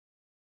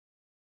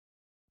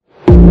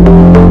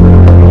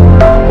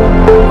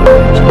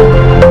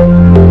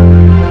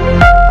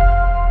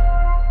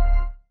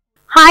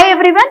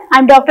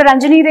I'm Dr.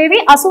 Anjani Devi,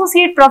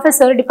 Associate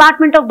Professor,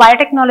 Department of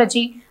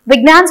Biotechnology,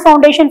 Vignan's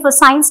Foundation for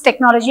Science,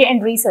 Technology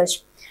and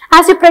Research.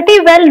 As you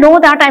pretty well know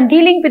that I'm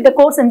dealing with the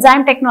course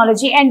Enzyme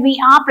Technology, and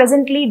we are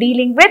presently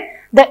dealing with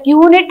the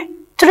Unit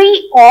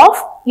 3 of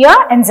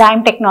your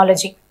Enzyme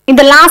Technology. In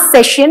the last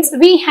sessions,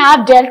 we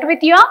have dealt with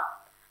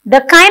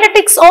the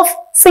kinetics of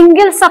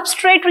single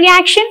substrate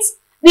reactions.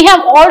 We have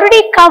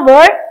already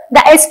covered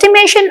the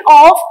estimation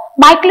of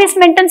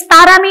Michaelis-Menten's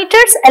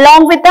parameters.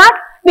 Along with that,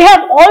 we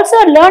have also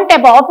learnt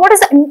about what is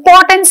the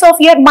importance of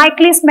your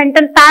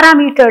Michaelis-Menten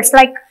parameters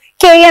like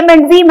Km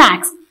and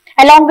Vmax.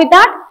 Along with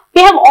that,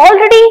 we have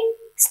already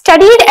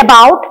studied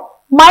about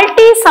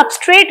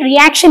multi-substrate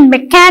reaction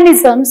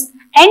mechanisms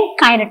and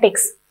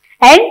kinetics.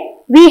 And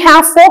we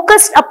have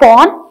focused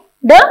upon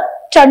the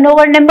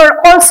turnover number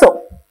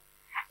also.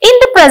 In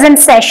the present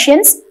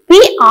sessions,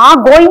 we are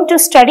going to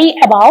study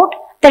about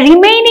the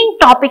remaining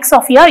topics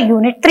of your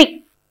Unit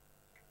 3.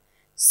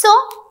 So,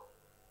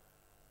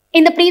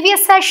 in the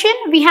previous session,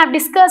 we have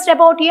discussed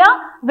about your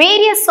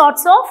various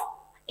sorts of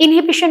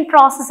inhibition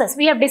processes.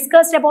 We have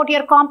discussed about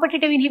your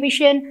competitive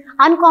inhibition,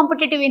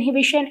 uncompetitive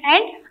inhibition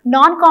and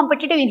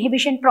non-competitive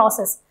inhibition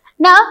process.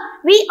 Now,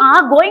 we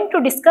are going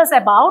to discuss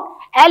about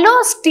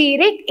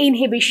allosteric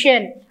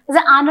inhibition. This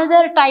is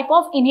another type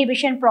of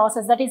inhibition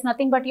process, that is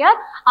nothing but your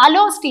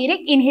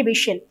allosteric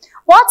inhibition.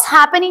 What's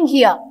happening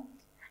here?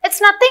 It's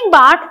nothing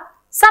but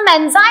some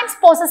enzymes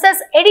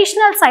possesses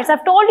additional sites.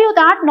 I've told you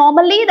that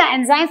normally the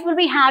enzymes will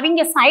be having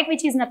a site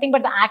which is nothing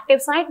but the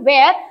active site,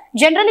 where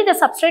generally the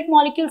substrate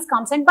molecules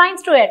comes and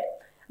binds to it.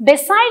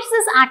 Besides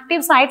these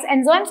active sites,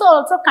 enzymes are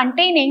also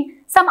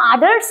containing some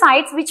other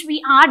sites which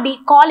we are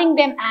calling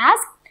them as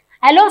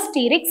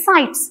allosteric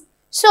sites.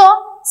 So,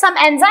 some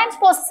enzymes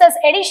possesses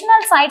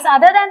additional sites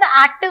other than the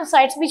active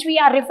sites which we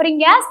are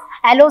referring as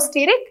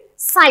allosteric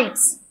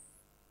sites.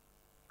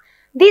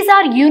 These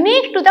are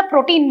unique to the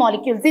protein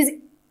molecules. These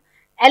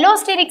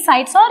allosteric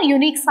sites are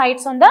unique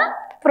sites on the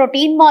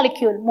protein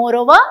molecule.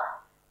 Moreover,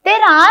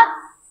 there are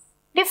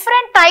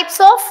different types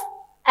of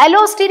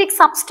allosteric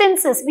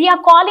substances. We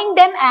are calling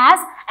them as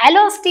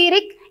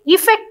allosteric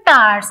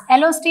effectors.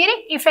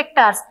 Allosteric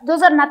effectors.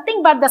 Those are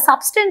nothing but the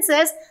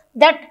substances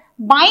that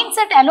binds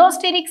at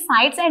allosteric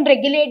sites and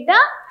regulate the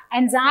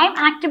enzyme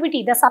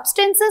activity. The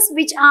substances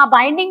which are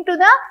binding to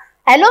the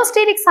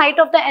allosteric site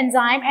of the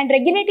enzyme and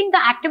regulating the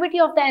activity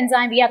of the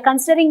enzyme, we are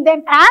considering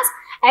them as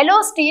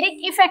allosteric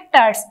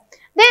effectors.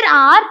 There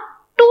are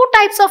two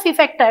types of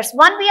effectors.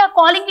 One we are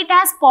calling it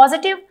as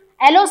positive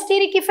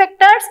allosteric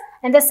effectors,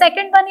 and the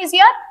second one is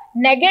your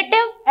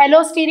negative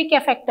allosteric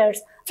effectors.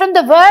 From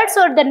the words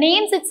or the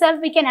names itself,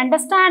 we can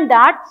understand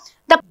that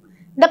the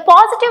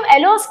positive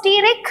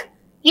allosteric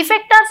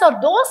effectors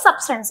are those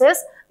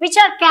substances which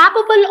are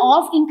capable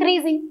of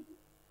increasing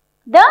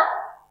the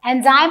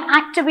enzyme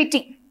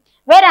activity,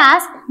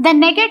 whereas the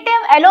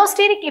negative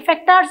allosteric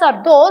effectors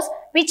are those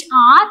which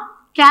are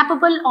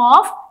capable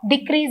of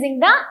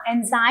decreasing the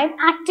enzyme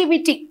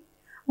activity.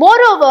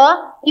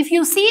 Moreover, if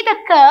you see the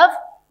curve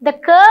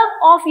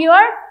of your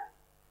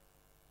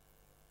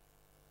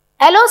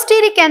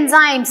allosteric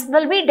enzymes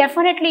will be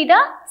definitely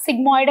the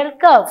sigmoidal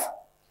curve.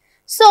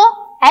 So,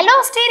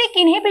 allosteric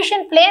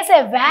inhibition plays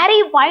a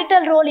very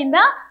vital role in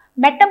the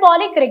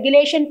metabolic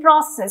regulation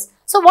process.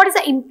 So, what is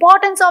the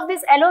importance of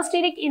this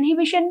allosteric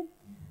inhibition?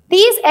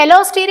 These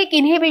allosteric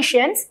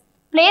inhibitions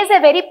plays a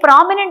very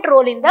prominent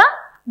role in the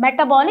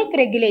metabolic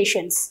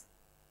regulations.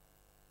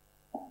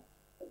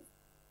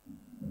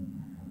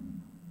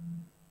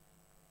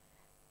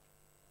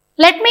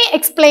 Let me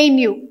explain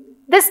you.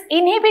 These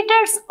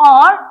inhibitors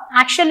are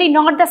actually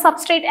not the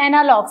substrate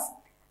analogs.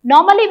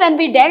 Normally, when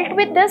we dealt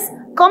with this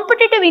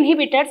competitive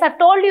inhibitors, I've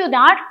told you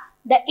that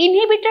the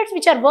inhibitors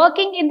which are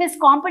working in this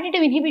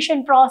competitive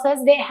inhibition process,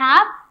 they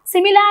have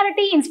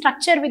similarity in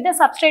structure with the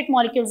substrate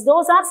molecules.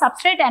 Those are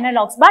substrate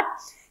analogs. But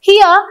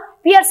here,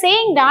 we are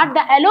saying that the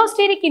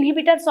allosteric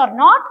inhibitors are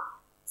not,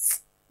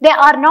 they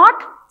are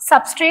not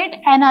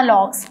substrate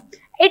analogs.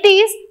 It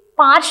is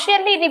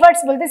partially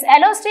reversible. This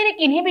allosteric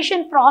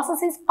inhibition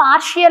process is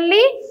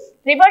partially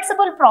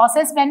reversible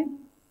process when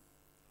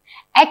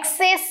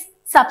excess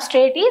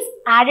substrate is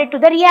added to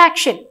the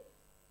reaction.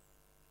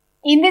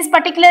 In this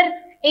particular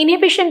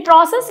inhibition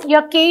process,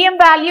 your Km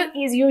value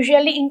is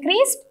usually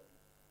increased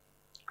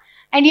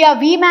and your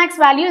Vmax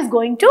value is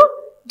going to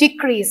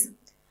decrease.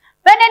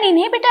 When an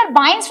inhibitor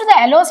binds to the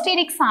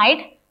allosteric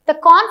site, the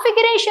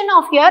configuration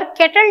of your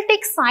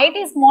catalytic site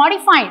is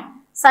modified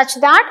such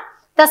that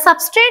the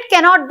substrate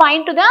cannot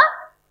bind to the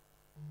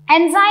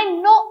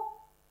enzyme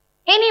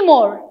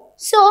anymore.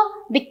 So,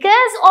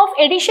 because of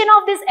addition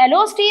of this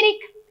allosteric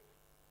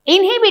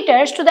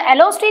inhibitors to the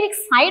allosteric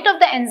site of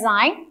the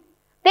enzyme,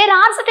 there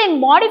are certain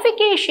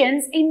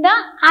modifications in the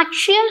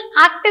actual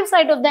active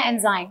site of the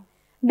enzyme.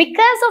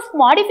 Because of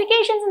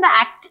modifications in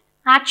the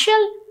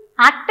actual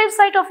active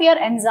site of your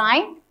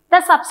enzyme, the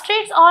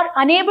substrates are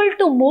unable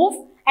to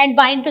move and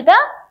bind to the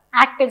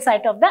active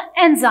site of the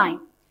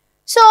enzyme.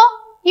 So,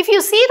 if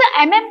you see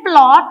the MM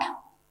plot,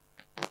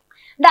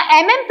 the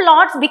MM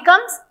plots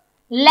becomes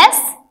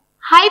less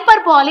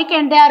hyperbolic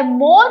and they are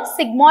more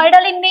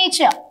sigmoidal in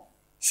nature.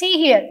 See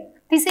here,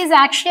 this is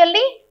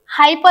actually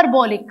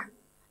hyperbolic.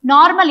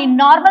 In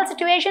normal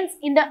situations,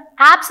 in the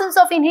absence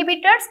of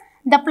inhibitors,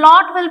 the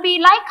plot will be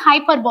like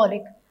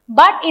hyperbolic.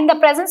 But in the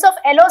presence of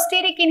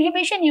allosteric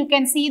inhibition, you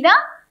can see the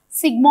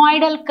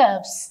sigmoidal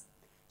curves.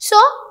 So,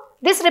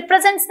 this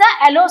represents the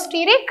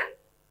allosteric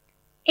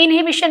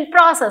inhibition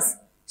process.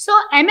 So,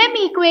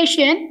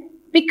 equation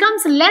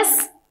becomes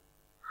less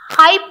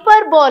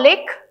hyperbolic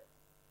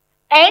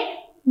and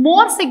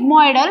more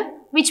sigmoidal,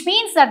 which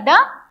means that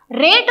the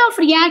rate of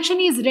reaction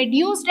is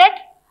reduced at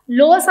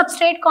lower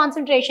substrate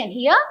concentration.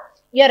 Here,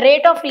 your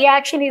rate of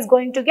reaction is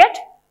going to get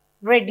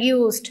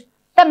reduced.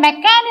 The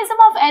mechanism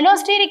of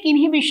allosteric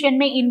inhibition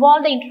may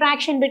involve the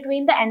interaction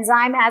between the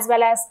enzyme as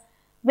well as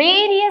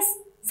various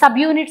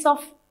subunits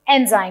of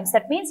enzymes.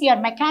 That means your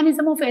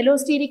mechanism of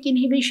allosteric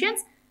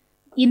inhibitions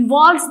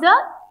involves the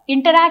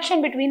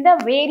interaction between the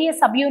various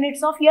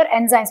subunits of your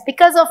enzymes,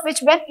 because of which,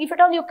 when if at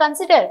all you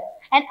consider,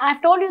 and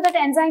I've told you that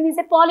enzyme is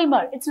a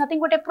polymer, it's nothing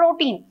but a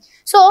protein.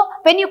 So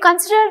when you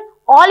consider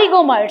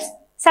oligomers,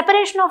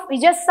 we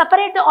just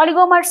separate the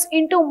oligomers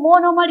into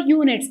monomer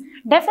units.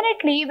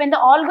 Definitely when the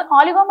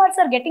oligomers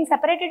are getting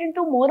separated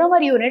into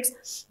monomer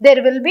units,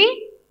 there will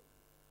be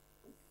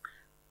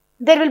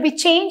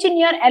change in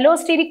your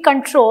allosteric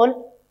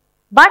control,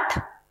 but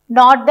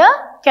not the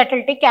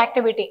catalytic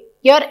activity.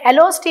 Your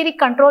allosteric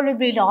control will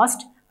be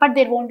lost, but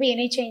there won't be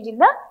any change in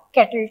the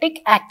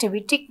catalytic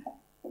activity.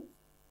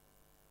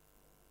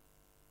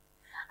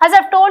 As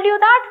I've told you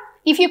that,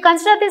 if you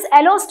consider this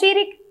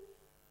allosteric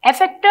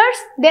effectors,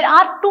 there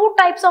are two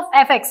types of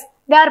effects.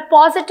 There are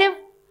positive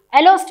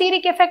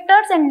allosteric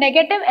effectors and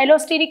negative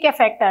allosteric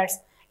effectors.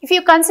 If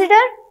you consider,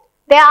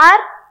 there are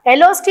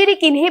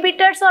allosteric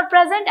inhibitors are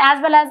present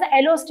as well as the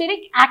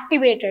allosteric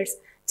activators.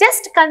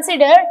 Just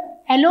consider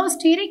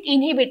allosteric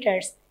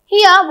inhibitors.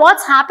 Here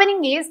what's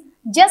happening is,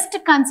 just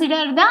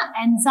consider the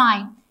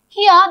enzyme.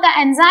 Here the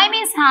enzyme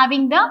is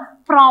having the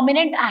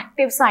prominent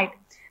active site.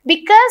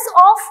 Because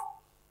of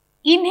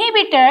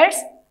inhibitors,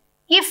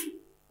 if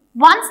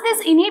once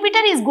this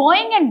inhibitor is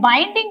going and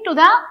binding to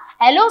the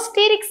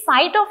allosteric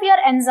site of your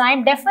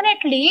enzyme,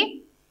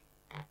 definitely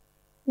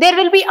there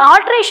will be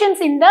alterations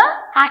in the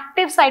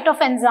active site of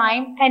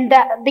enzyme, and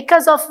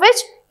because of which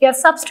your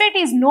substrate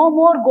is no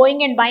more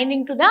going and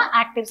binding to the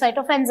active site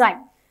of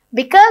enzyme.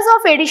 Because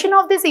of addition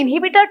of this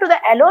inhibitor to the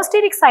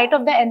allosteric site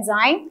of the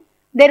enzyme,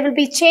 there will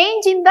be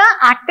change in the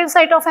active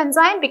site of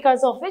enzyme,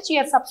 because of which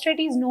your substrate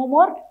is no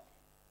more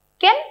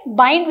can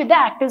bind with the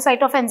active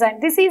site of enzyme.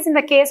 This is in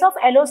the case of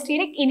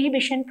allosteric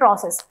inhibition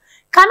process.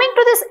 Coming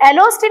to this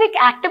allosteric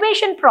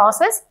activation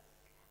process,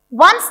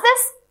 once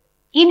this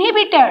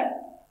inhibitor,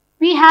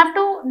 we have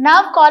to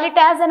now call it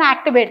as an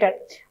activator.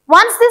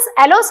 Once this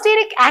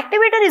allosteric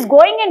activator is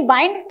going and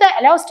binding the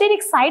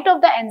allosteric site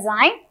of the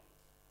enzyme,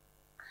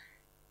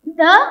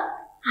 the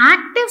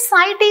active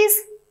site is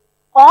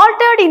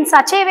altered in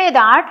such a way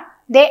that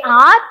they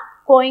are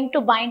going to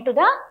bind to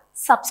the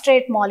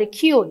substrate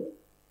molecule.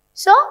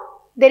 So,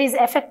 there is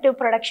effective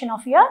production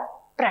of your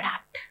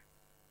product.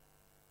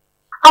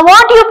 I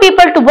want you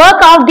people to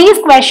work out these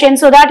questions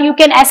so that you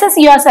can assess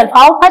yourself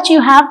how much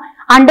you have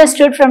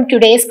understood from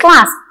today's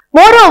class.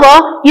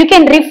 Moreover, you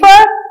can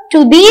refer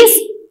to these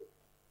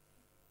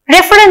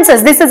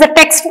references. This is a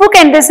textbook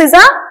and this is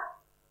a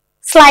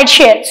slide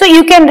share. So,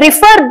 you can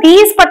refer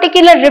these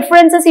particular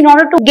references in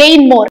order to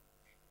gain more.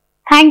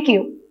 Thank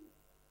you.